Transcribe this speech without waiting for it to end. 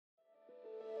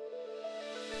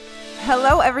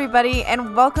Hello, everybody,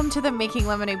 and welcome to the Making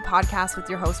Lemonade podcast with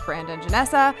your host, Branda and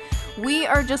Janessa. We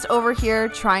are just over here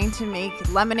trying to make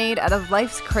lemonade out of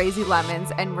life's crazy lemons,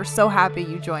 and we're so happy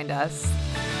you joined us.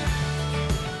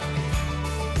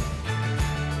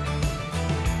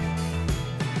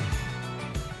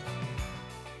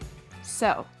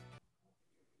 So,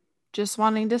 just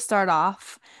wanting to start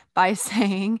off by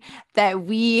saying that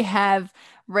we have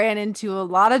ran into a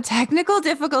lot of technical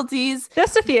difficulties.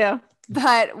 Just a few.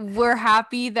 But we're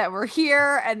happy that we're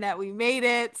here and that we made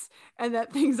it and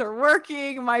that things are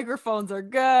working. Microphones are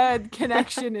good.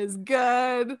 Connection is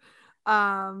good.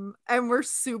 And we're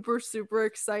super, super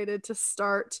excited to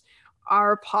start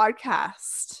our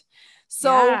podcast.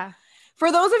 So for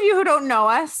those of you who don't know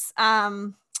us,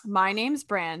 my name's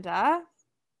Branda.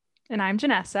 And I'm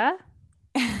Janessa.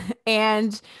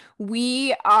 And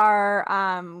we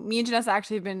are, me and Janessa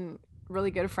actually have been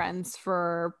really good friends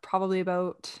for probably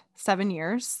about 7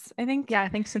 years, I think. Yeah, I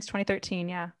think since 2013.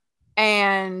 Yeah.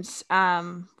 And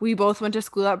we both went to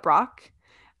school at Brock.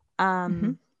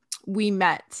 We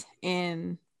met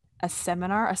in a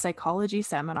seminar, a psychology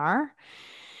seminar,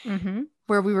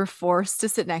 where we were forced to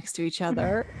sit next to each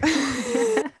other.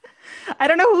 I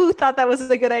don't know who thought that was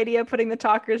a good idea, putting the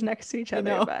talkers next to each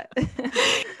other, but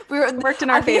it worked in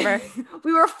our favor.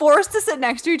 We were forced to sit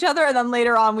next to each other, and then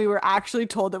later on we were actually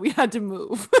told that we had to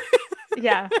move.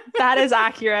 Yeah, that is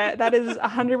accurate. That is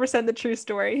 100% the true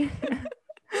story.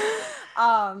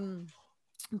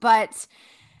 But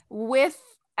with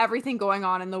everything going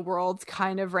on in the world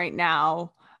kind of right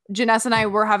now, Janessa and I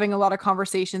were having a lot of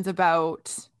conversations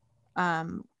about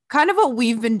kind of what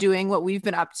we've been doing, what we've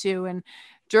been up to. And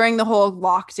during the whole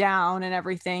lockdown and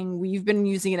everything, we've been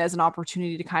using it as an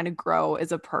opportunity to kind of grow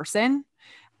as a person,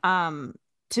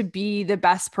 to be the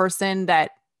best person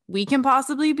that we can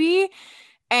possibly be.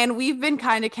 And we've been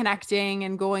kind of connecting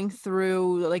and going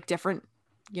through like different,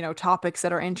 topics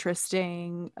that are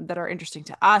interesting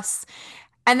to us.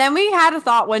 And then we had a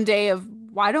thought one day of,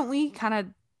 why don't we kind of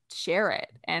share it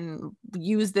and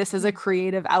use this as a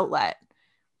creative outlet,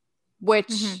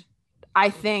 which I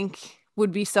think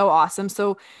would be so awesome.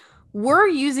 So we're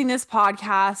using this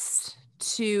podcast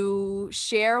to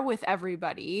share with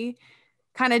everybody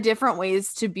kind of different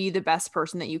ways to be the best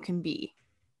person that you can be.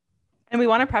 And we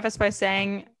want to preface by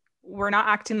saying we're not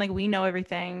acting like we know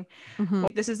everything.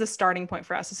 This is the starting point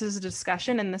for us. This is a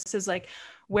discussion, and this is like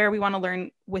where we want to learn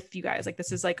with you guys. Like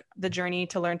this is like the journey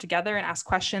to learn together and ask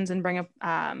questions and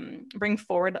bring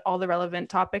forward all the relevant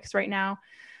topics right now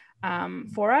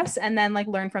for us, and then like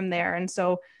learn from there. And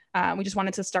so we just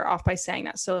wanted to start off by saying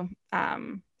that. So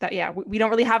we don't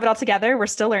really have it all together. We're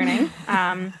still learning.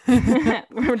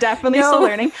 We're definitely still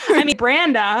learning. I mean,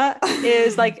 Branda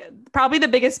is like probably the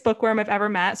biggest bookworm I've ever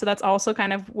met. So that's also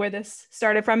kind of where this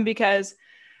started from, because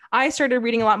I started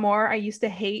reading a lot more. I used to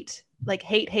hate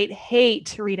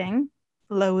reading,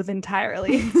 loathe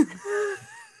entirely.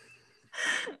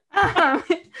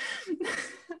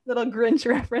 Little Grinch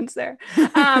reference there.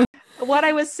 What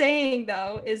I was saying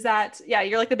though is that,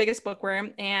 you're like the biggest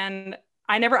bookworm, and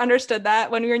I never understood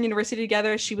that. When we were in university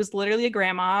together, she was literally a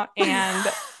grandma and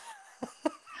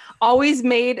always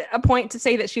made a point to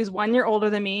say that she was 1 year older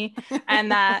than me,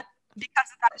 and that because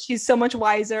of that, she's so much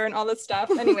wiser and all this stuff.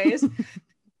 Anyways,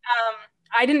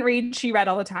 I didn't read, she read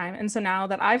all the time. And so now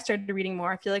that I've started reading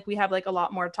more, I feel like we have like a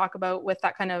lot more to talk about with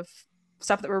that kind of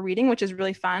stuff that we're reading, which is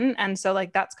really fun. And so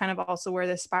like, that's kind of also where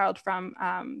this spiraled from,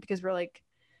 because we're like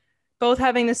both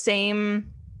having the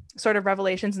same sort of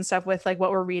revelations and stuff with like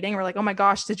what we're reading. We're like, oh my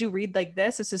gosh, did you read like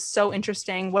this? This is so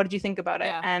interesting. What did you think about it?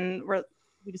 Yeah. And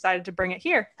we decided to bring it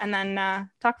here and then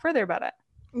talk further about it.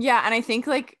 Yeah. And I think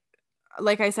like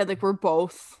I said, like we're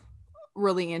both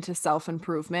really into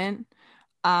self-improvement,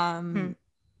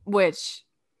 which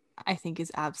I think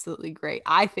is absolutely great.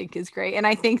 I think is great. And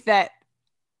I think that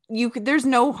there's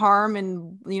no harm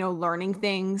in, learning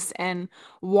things and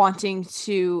wanting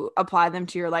to apply them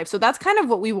to your life. So that's kind of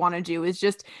what we want to do, is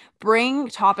just bring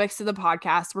topics to the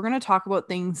podcast. We're going to talk about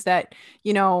things that,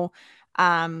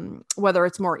 whether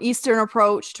it's more Eastern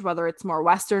approached, whether it's more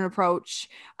Western approach.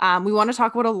 We want to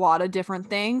talk about a lot of different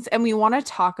things, and we want to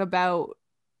talk about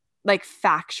like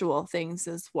factual things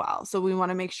as well. So we want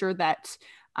to make sure that,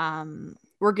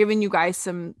 we're giving you guys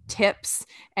some tips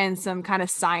and some kind of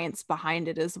science behind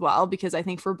it as well, because I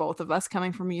think for both of us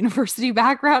coming from a university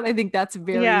background, I think that's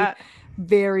very,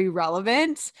 very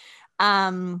relevant.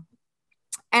 And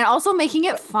also making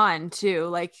it fun too.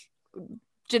 Like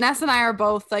Janessa and I are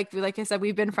both like I said,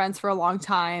 we've been friends for a long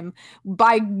time.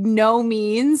 By no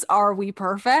means are we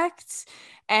perfect,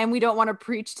 and we don't want to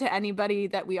preach to anybody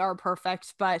that we are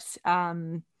perfect, but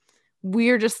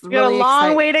we're just You got a really long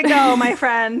excited. way to go, my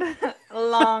friend. A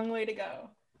long way to go.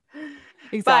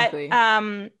 Exactly.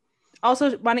 But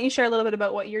also, why don't you share a little bit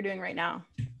about what you're doing right now?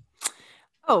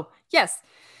 Oh, yes.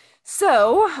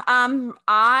 So,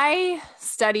 I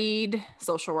studied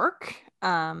social work,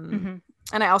 Mm-hmm.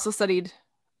 and I also studied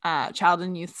child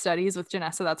and youth studies with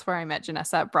Janessa. That's where I met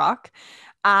Janessa at Brock.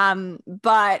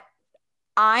 But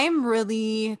I'm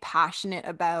really passionate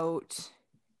about,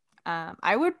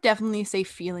 I would definitely say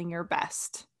feeling your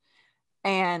best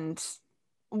and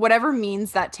whatever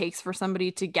means that takes for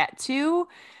somebody to get to.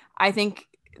 I think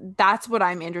that's what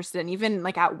I'm interested in. Even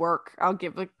like at work, I'll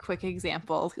give a quick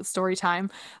example, story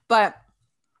time. But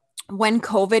when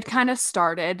COVID kind of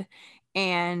started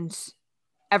and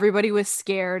everybody was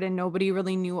scared and nobody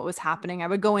really knew what was happening, I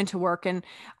would go into work and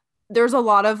there's a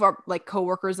lot of like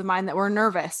coworkers of mine that were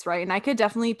nervous, right? And I could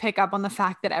definitely pick up on the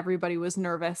fact that everybody was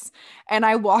nervous. And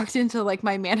I walked into like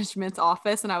my management's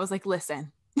office and I was like,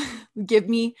 listen, give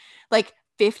me like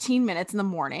 15 minutes in the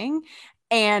morning.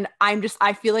 And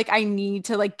I feel like I need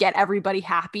to like get everybody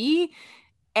happy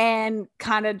and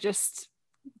kind of just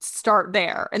start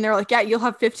there. And they're like, yeah, you'll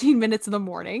have 15 minutes in the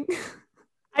morning.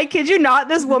 I kid you not,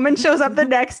 this woman shows up the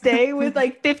next day with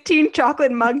like 15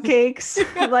 chocolate mug cakes,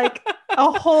 like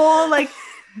a whole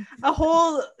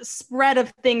spread of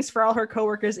things for all her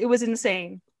coworkers. It was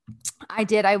insane. I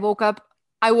did. I woke up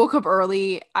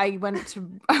early. I went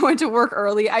to work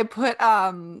early. I put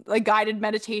like guided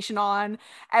meditation on.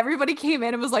 Everybody came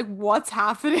in and was like, "What's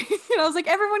happening?" And I was like,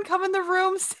 "Everyone come in the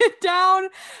room, sit down."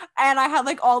 And I had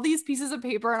like all these pieces of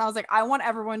paper and I was like, "I want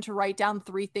everyone to write down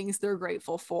 3 things they're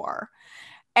grateful for."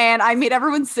 And I made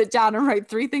everyone sit down and write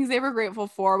 3 things they were grateful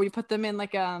for. We put them in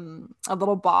like a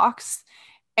little box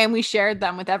and we shared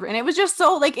them with everyone. And it was just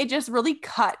so like it just really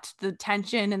cut the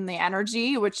tension and the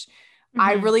energy, which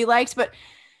I Mm-hmm. really liked. But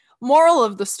moral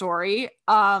of the story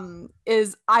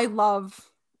is I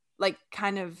love like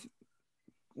kind of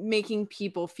making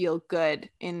people feel good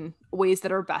in ways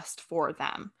that are best for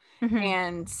them. Mm-hmm.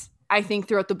 And I think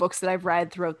throughout the books that I've read,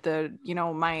 throughout the,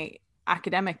 my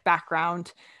academic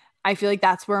background, I feel like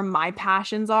that's where my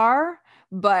passions are.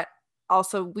 But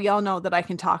also, we all know that I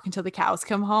can talk until the cows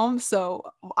come home.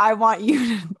 So I want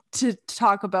you to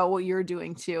talk about what you're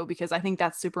doing too, because I think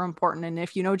that's super important. And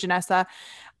if you know Janessa,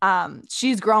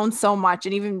 she's grown so much.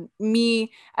 And even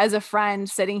me as a friend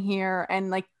sitting here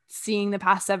and like seeing the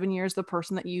past 7 years, the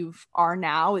person that you are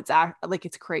now, like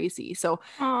it's crazy. So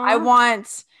I Aw.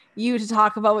 want you to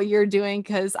talk about what you're doing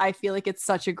because I feel like it's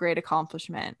such a great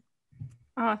accomplishment.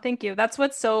 Oh, thank you. That's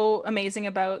what's so amazing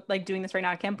about like doing this right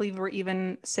now. I can't believe we're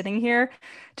even sitting here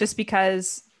just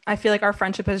because I feel like our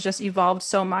friendship has just evolved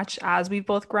so much as we've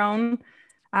both grown.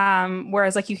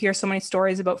 Whereas like you hear so many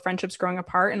stories about friendships growing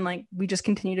apart and like we just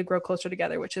continue to grow closer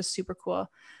together, which is super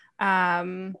cool.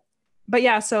 Um, but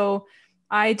yeah, so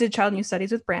I did child and youth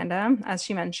studies with Branda, as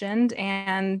she mentioned,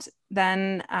 and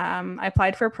then I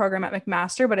applied for a program at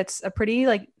McMaster, but it's a pretty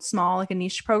like small, like a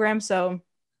niche program. So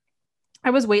I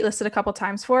was waitlisted a couple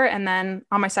times for it. And then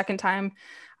on my second time,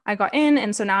 I got in.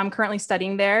 And so now I'm currently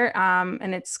studying there.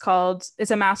 And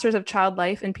it's a master's of child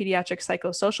life and pediatric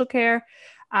psychosocial care.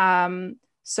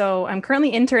 So I'm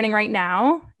currently interning right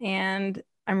now and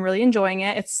I'm really enjoying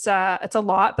it. It's a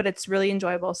lot, but it's really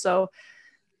enjoyable. So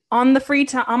on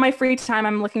my free time,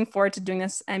 I'm looking forward to doing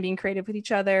this and being creative with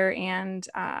each other and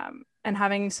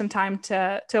having some time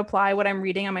to apply what I'm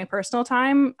reading on my personal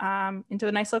time into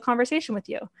a nice little conversation with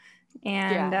you.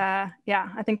 And yeah,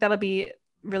 I think that'll be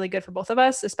really good for both of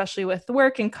us, especially with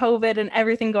work and COVID and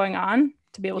everything going on,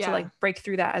 to be able to like break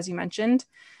through that, as you mentioned.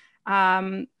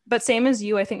 But same as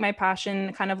you, I think my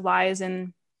passion kind of lies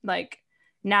in like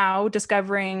now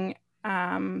discovering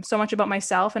so much about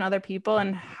myself and other people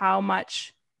and how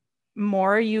much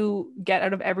more you get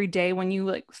out of every day when you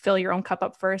like fill your own cup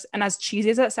up first. And as cheesy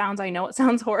as that sounds, I know it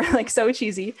sounds horrible, like so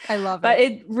cheesy. I love but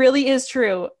it. it really is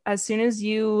true. As soon as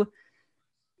you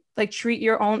like treat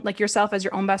your own like yourself as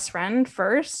your own best friend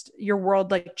first, your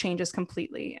world like changes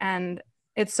completely. And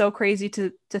it's so crazy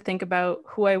to think about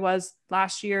who I was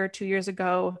last year, 2 years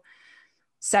ago,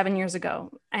 7 years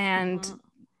ago, and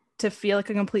to feel like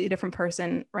a completely different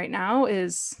person right now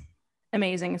is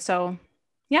amazing. So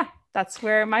yeah, that's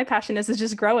where my passion is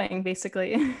just growing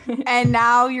basically. And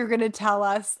now you're going to tell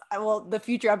us, well, the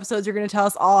future episodes, you're going to tell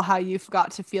us all how you've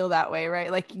got to feel that way,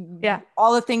 right? Like Yeah.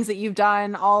 all the things that you've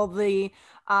done, all the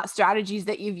strategies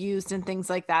that you've used and things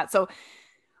like that. So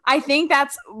I think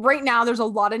that's right now there's a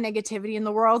lot of negativity in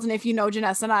the world. And if you know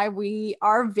Janessa and I, we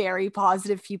are very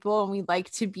positive people and we like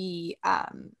to be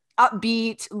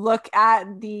upbeat, look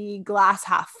at the glass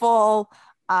half full.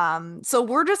 So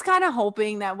we're just kind of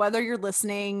hoping that whether you're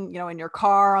listening, in your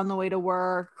car on the way to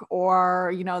work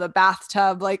or, the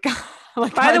bathtub, like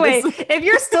by the way, if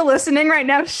you're still listening right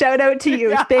now, shout out to you.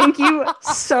 Yeah. Thank you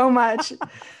so much.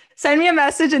 Send me a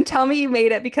message and tell me you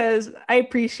made it because I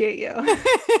appreciate you.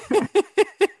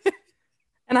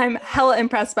 And I'm hella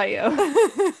impressed by you.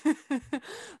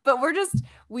 But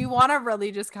we want to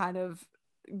really just kind of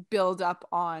build up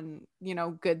on,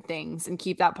 good things and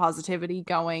keep that positivity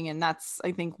going. And that's,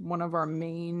 I think, one of our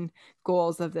main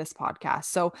goals of this podcast.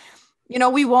 So,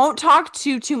 we won't talk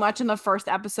too much in the first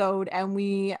episode, and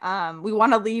we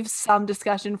want to leave some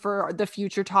discussion for the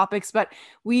future topics, but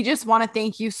we just want to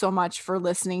thank you so much for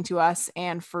listening to us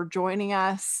and for joining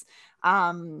us.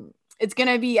 It's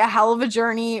going to be a hell of a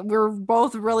journey. We're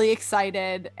both really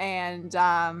excited, and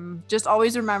just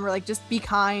always remember, just be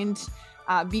kind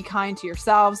to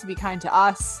yourselves, be kind to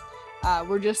us.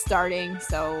 We're just starting.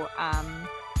 So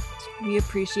we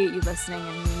appreciate you listening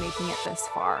and making it this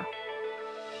far.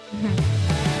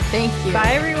 Thank you.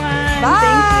 Bye, everyone.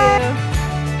 Bye. Thank you.